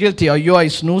you feel guilty. Oh, I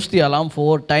snoozed the alarm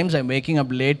 4 times. I'm waking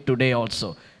up late today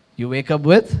also. You wake up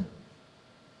with?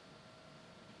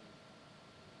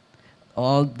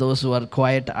 All those who are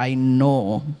quiet, I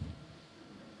know.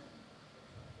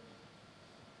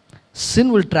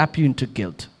 Sin will trap you into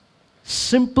guilt.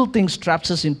 Simple things traps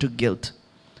us into guilt.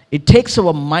 It takes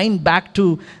our mind back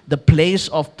to the place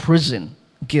of prison,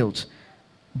 guilt.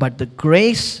 But the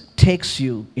grace takes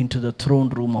you into the throne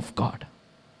room of God.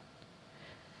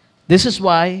 This is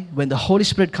why when the Holy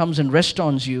Spirit comes and rests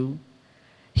on you,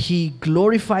 He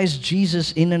glorifies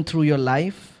Jesus in and through your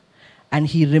life, and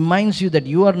He reminds you that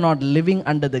you are not living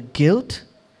under the guilt,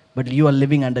 but you are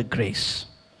living under grace.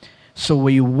 So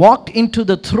when you walk into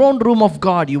the throne room of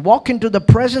God, you walk into the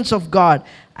presence of God,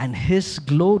 and His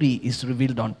glory is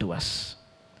revealed unto us.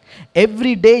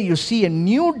 Every day you see a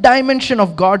new dimension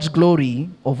of God's glory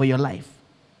over your life.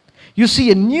 You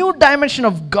see a new dimension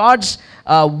of God's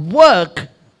work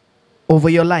over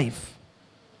your life.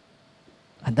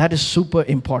 And that is super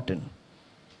important.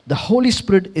 The Holy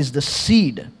Spirit is the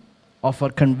seed of our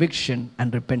conviction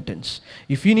and repentance.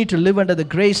 If you need to live under the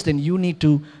grace, then you need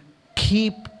to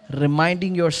keep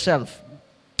reminding yourself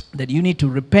that you need to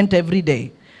repent every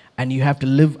day, and you have to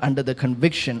live under the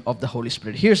conviction of the Holy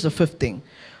Spirit. Here's the fifth thing.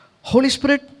 Holy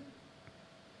Spirit,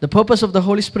 the purpose of the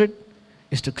Holy Spirit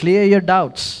is to clear your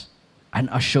doubts and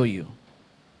assure you.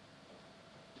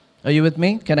 Are you with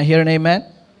me? Can I hear an amen?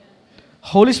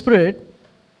 Holy Spirit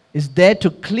is there to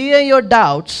clear your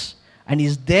doubts, and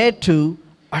is there to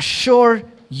assure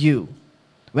you.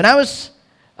 When I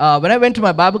went to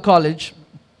my Bible college,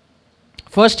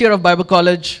 first year of Bible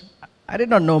college, I did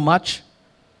not know much.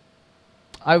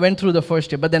 I went through the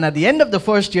first year, but then at the end of the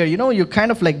first year, you kind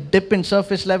of like dip in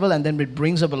surface level, and then it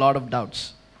brings up a lot of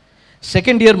doubts.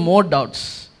 Second year, more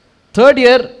doubts. Third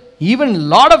year, even a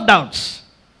lot of doubts.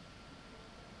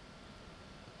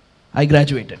 I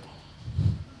graduated.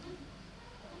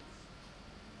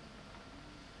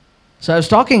 So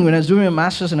when I was doing my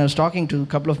master's, and I was talking to a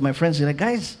couple of my friends, they're like,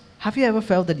 guys, have you ever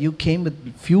felt that you came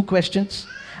with few questions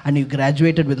and you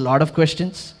graduated with a lot of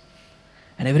questions?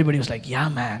 And everybody was like, yeah,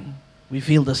 man, we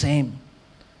feel the same.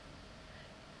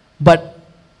 But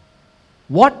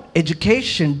what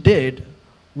education did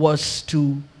was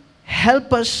to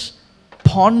help us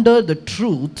ponder the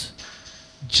truth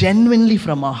genuinely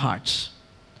from our hearts.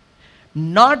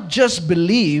 Not just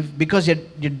believe because your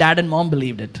dad and mom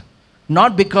believed it.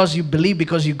 Not because you believe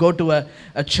because you go to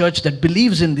a church that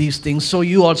believes in these things, so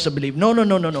you also believe.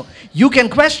 No. You can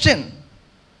question.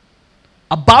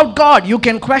 About God, you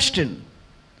can question.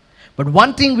 But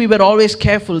one thing we were always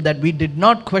careful that we did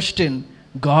not question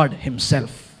God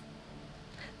Himself.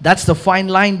 That's the fine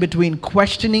line between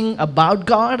questioning about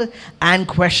God and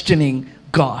questioning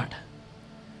God.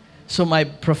 So my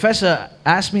professor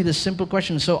asked me this simple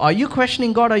question. So are you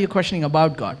questioning God or are you questioning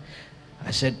about God? I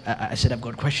said, I've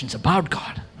got questions about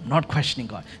God. I'm not questioning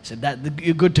God. He said,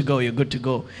 you're good to go, you're good to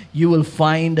go. You will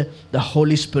find the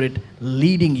Holy Spirit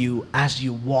leading you as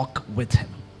you walk with Him.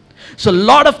 So a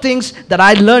lot of things that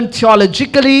I learned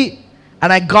theologically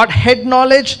and I got head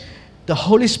knowledge, the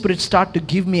Holy Spirit started to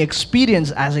give me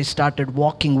experience as I started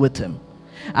walking with Him.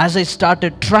 As I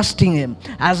started trusting Him,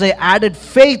 as I added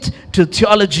faith to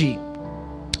theology,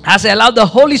 as I allowed the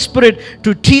Holy Spirit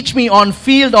to teach me on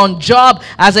field, on job,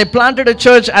 as I planted a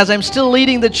church, as I'm still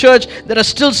leading the church, there are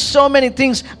still so many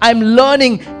things I'm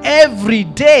learning every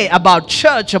day about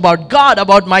church, about God,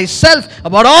 about myself,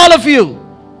 about all of you.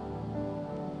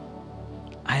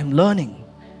 I am learning.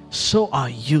 So are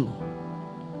you.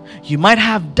 You might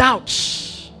have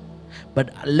doubts,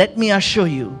 but let me assure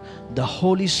you, the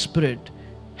Holy Spirit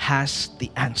has the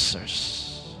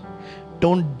answers.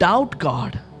 Don't doubt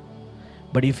God.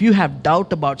 But if you have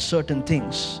doubt about certain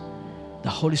things, the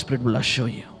Holy Spirit will assure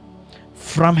you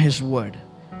from His Word.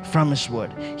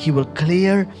 He will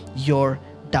clear your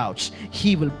doubts.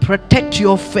 He will protect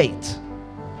your faith.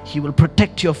 You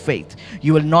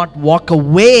will not walk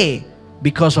away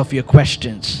because of your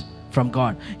questions from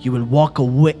God. You will walk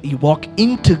away. You walk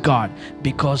into God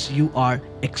because you are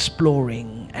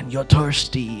exploring and you're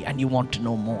thirsty and you want to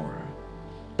know more.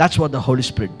 That's what the Holy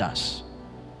Spirit does.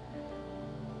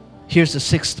 Here's the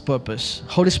sixth purpose.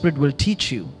 Holy Spirit will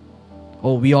teach you.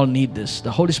 Oh, we all need this.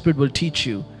 The Holy Spirit will teach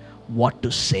you what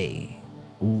to say.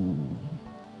 Ooh.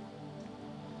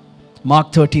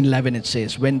 Mark 13:11 it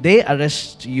says, when they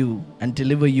arrest you and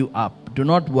deliver you up, do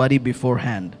not worry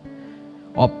beforehand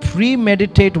or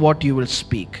premeditate what you will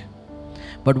speak.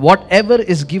 But whatever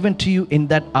is given to you in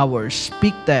that hour,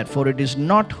 speak that, for it is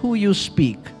not who you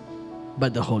speak,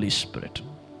 but the Holy Spirit.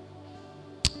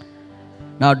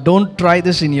 Now, don't try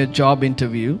this in your job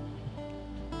interview.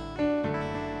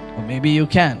 Or maybe you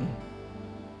can.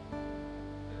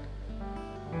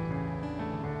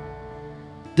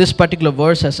 This particular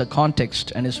verse has a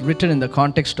context and is written in the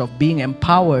context of being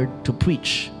empowered to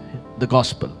preach the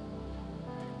gospel.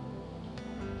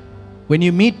 When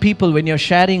you meet people, when you're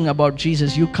sharing about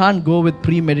Jesus, you can't go with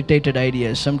premeditated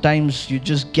ideas. Sometimes you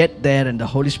just get there and the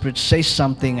Holy Spirit says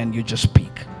something and you just speak.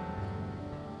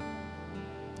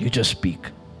 You just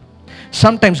speak.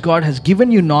 Sometimes God has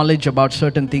given you knowledge about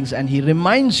certain things and He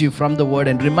reminds you from the Word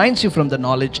and reminds you from the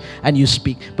knowledge and you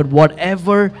speak. But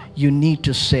whatever you need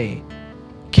to say,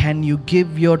 can you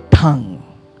give your tongue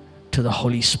to the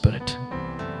Holy Spirit?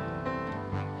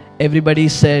 Everybody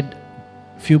said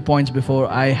a few points before,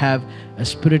 I have a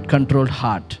spirit-controlled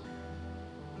heart.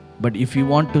 But if you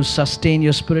want to sustain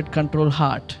your spirit-controlled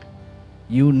heart,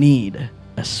 you need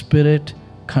a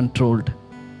spirit-controlled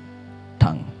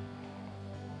tongue.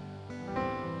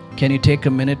 Can you take a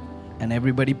minute and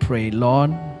everybody pray,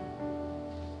 Lord,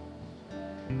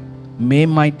 may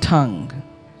my tongue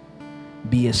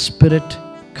be a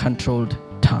spirit-controlled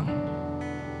tongue.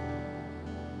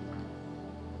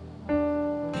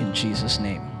 In Jesus'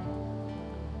 name.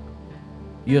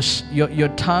 Your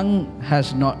tongue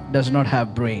does not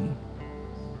have brain.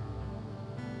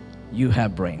 You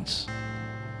have brains.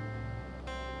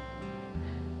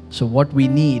 So what we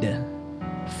need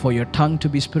for your tongue to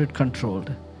be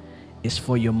spirit-controlled is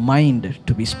for your mind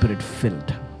to be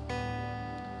spirit-filled.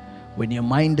 When your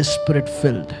mind is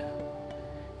spirit-filled,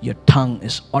 your tongue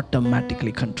is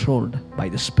automatically controlled by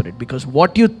the Spirit, because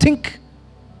what you think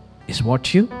is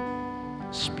what you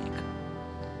speak.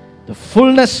 The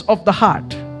fullness of the heart,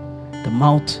 the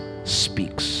mouth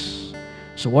speaks.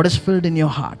 So what is filled in your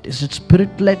heart? Is it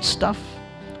spirit-led stuff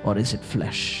or is it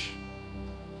flesh?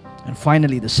 And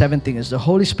finally, the seventh thing is the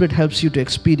Holy Spirit helps you to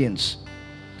experience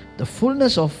the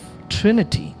fullness of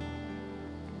Trinity.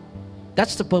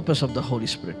 That's the purpose of the Holy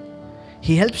Spirit.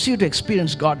 He helps you to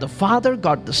experience God the Father,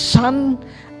 God the Son,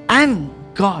 and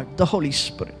God the Holy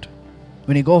Spirit.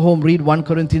 When you go home, read 1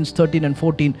 Corinthians 13 and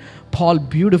 14, Paul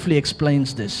beautifully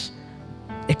explains this.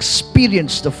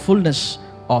 Experience the fullness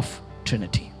of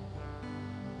Trinity.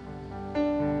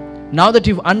 Now that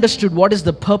you've understood what is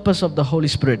the purpose of the Holy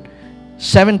Spirit,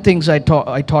 7 things I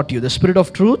taught you. The Spirit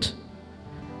of truth,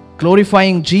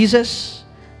 glorifying Jesus.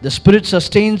 The Spirit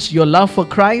sustains your love for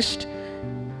Christ.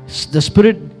 The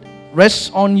Spirit rests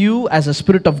on you as a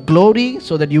spirit of glory,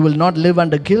 so that you will not live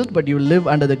under guilt, but you will live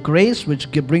under the grace which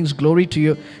brings glory to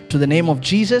you, to the name of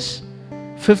Jesus.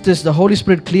 5th is the Holy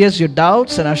Spirit clears your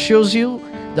doubts and assures you.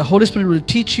 The Holy Spirit will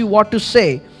teach you what to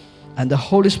say, and the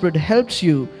Holy Spirit helps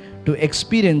you to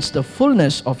experience the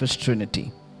fullness of His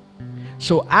Trinity.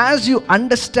 So as you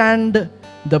understand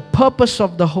the purpose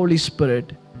of the Holy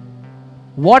Spirit,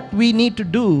 what we need to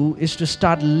do is to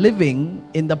start living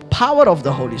in the power of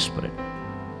the Holy Spirit.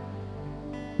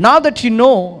 Now that you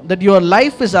know that your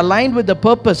life is aligned with the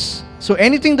purpose, so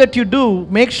anything that you do,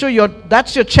 make sure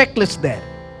that's your checklist there.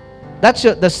 That's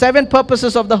the 7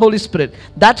 purposes of the Holy Spirit.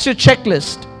 That's your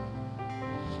checklist.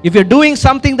 If you're doing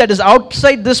something that is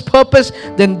outside this purpose,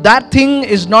 then that thing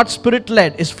is not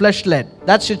Spirit-led, it's flesh-led.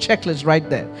 That's your checklist right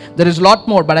there. There is a lot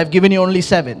more, but I've given you only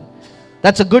 7.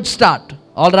 That's a good start,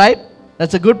 all right?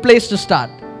 That's a good place to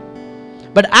start.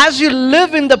 But as you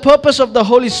live in the purpose of the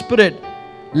Holy Spirit,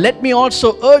 let me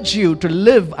also urge you to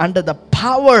live under the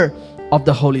power of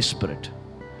the Holy Spirit.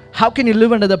 How can you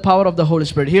live under the power of the Holy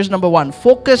Spirit? Here's number 1.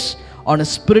 Focus on a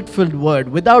Spirit-filled word.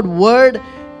 Without word,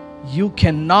 you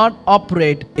cannot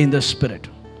operate in the Spirit.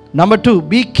 Number 2,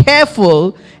 be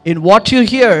careful in what you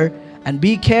hear and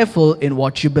be careful in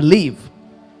what you believe.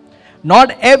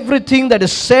 Not everything that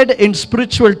is said in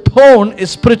spiritual tone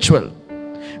is spiritual.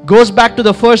 Goes back to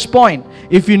the first point.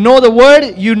 If you know the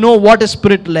word, you know what is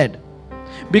Spirit-led.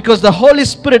 Because the Holy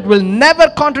Spirit will never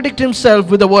contradict Himself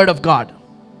with the Word of God.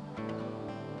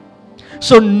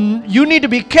 So you need to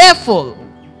be careful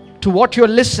to what you're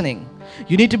listening.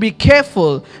 You need to be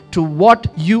careful to what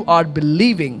you are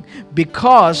believing,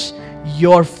 because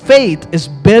your faith is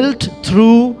built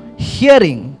through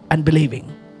hearing and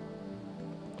believing.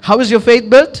 How is your faith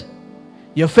built?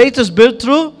 Your faith is built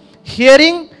through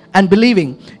hearing and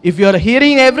believing. If you're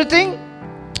hearing everything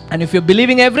and if you're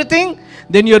believing everything,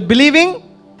 then you're believing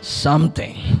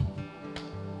something.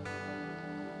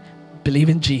 Believe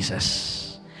in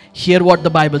Jesus. Hear what the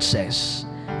Bible says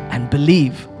and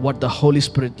believe what the Holy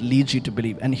Spirit leads you to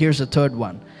believe. And here's the third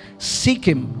one. Seek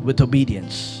Him with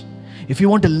obedience. If you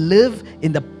want to live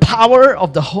in the power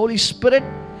of the Holy Spirit,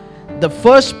 the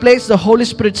first place the Holy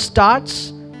Spirit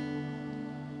starts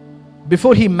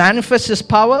before He manifests His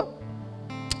power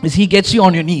is He gets you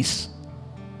on your knees.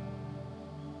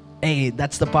 Hey,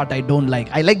 that's the part I don't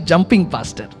like. I like jumping,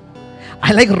 Pastor.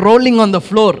 I like rolling on the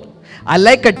floor. I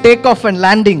like a takeoff and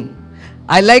landing.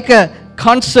 I like a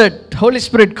concert, Holy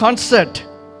Spirit concert.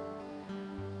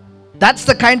 That's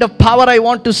the kind of power I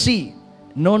want to see.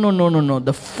 No.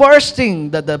 The first thing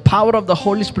that the power of the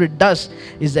Holy Spirit does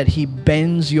is that He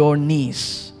bends your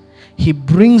knees. He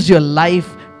brings your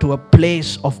life to a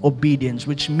place of obedience,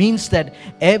 which means that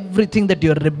everything that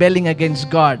you're rebelling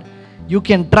against God, you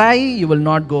can try, you will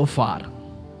not go far.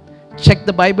 Check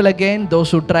the Bible again. Those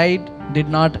who tried did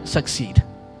not succeed.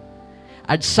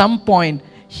 At some point,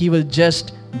 He will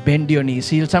just bend your knees.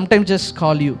 He'll sometimes just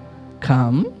call you,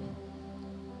 come.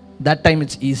 That time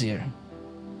it's easier.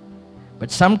 But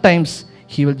sometimes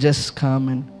He will just come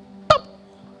and pop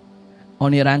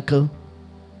on your ankle.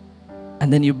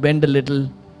 And then you bend a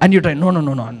little and you try, no,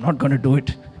 I'm not going to do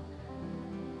it.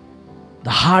 The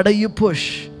harder you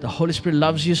push, the Holy Spirit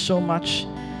loves you so much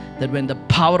that when the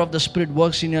power of the Spirit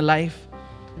works in your life,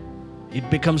 it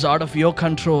becomes out of your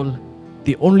control.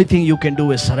 The only thing you can do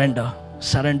is surrender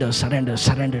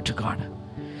to God.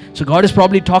 So God is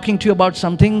probably talking to you about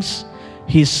some things.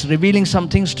 He's revealing some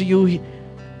things to you,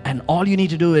 and all you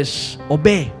need to do is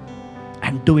obey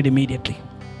and do it immediately.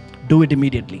 Do it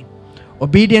immediately.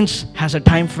 Obedience has a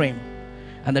time frame,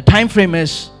 and the time frame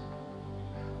is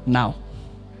now.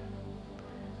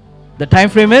 The time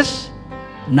frame is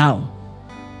now.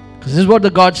 Because this is what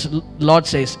the Lord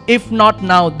says. If not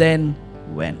now, then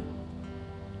when?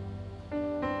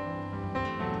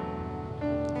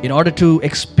 In order to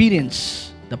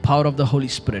experience the power of the Holy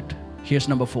Spirit, here's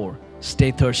number 4.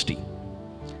 Stay thirsty.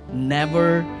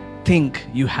 Never think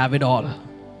you have it all.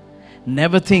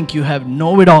 Never think you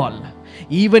know it all.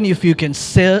 Even if you can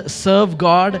serve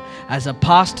God as a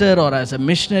pastor or as a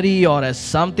missionary or as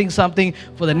something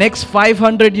for the next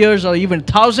 500 years or even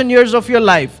 1,000 years of your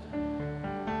life,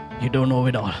 you don't know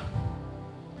it all.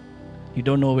 You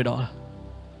don't know it all.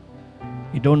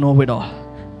 You don't know it all.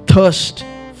 Thirst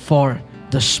for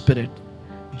the Spirit.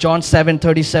 John 7,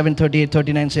 37, 38,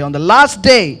 39 say, on the last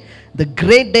day, the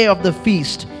great day of the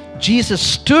feast, Jesus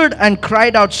stood and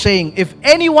cried out saying, if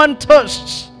anyone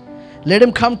thirsts, let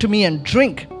him come to me and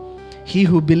drink. He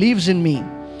who believes in me,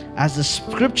 As the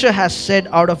scripture has said,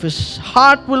 out of his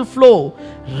heart will flow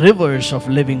rivers of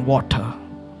living water.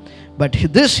 But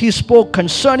this he spoke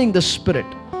concerning the Spirit,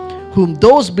 whom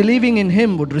those believing in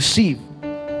him would receive.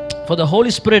 For the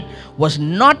Holy Spirit was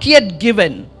not yet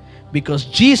given, because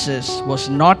Jesus was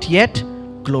not yet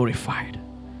glorified.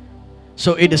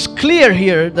 So it is clear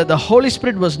here that the Holy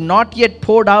Spirit was not yet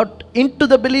poured out into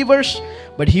the believers,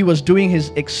 but he was doing his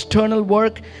external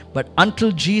work, but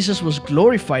until Jesus was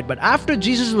glorified. But after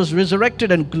Jesus was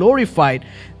resurrected and glorified,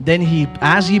 then he,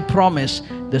 as he promised,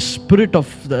 the Spirit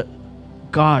of the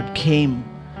God came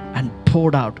and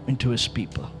poured out into his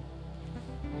people.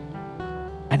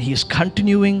 And he is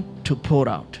continuing to pour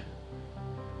out.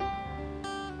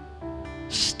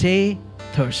 Stay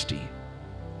thirsty.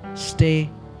 Stay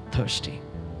thirsty.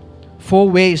 4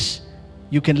 ways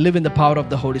you can live in the power of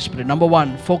the Holy Spirit. Number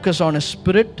 1, focus on a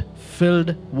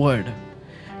Spirit-filled word.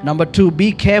 Number 2,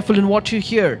 be careful in what you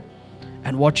hear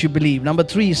and what you believe. Number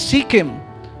 3, seek him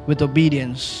with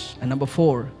obedience. And number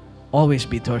 4, always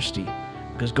be thirsty,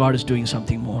 because God is doing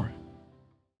something more.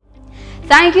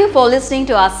 Thank you for listening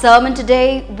to our sermon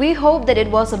today. We hope that it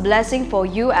was a blessing for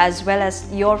you as well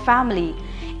as your family.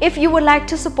 If you would like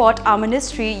to support our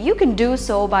ministry, you can do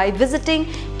so by visiting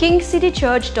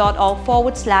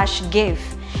kingcitychurch.org/give.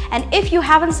 And if you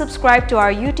haven't subscribed to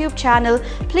our YouTube channel,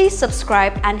 please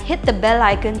subscribe and hit the bell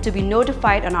icon to be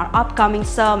notified on our upcoming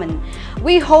sermon.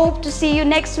 We hope to see you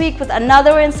next week with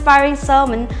another inspiring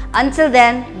sermon. Until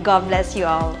then, God bless you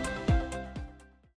all.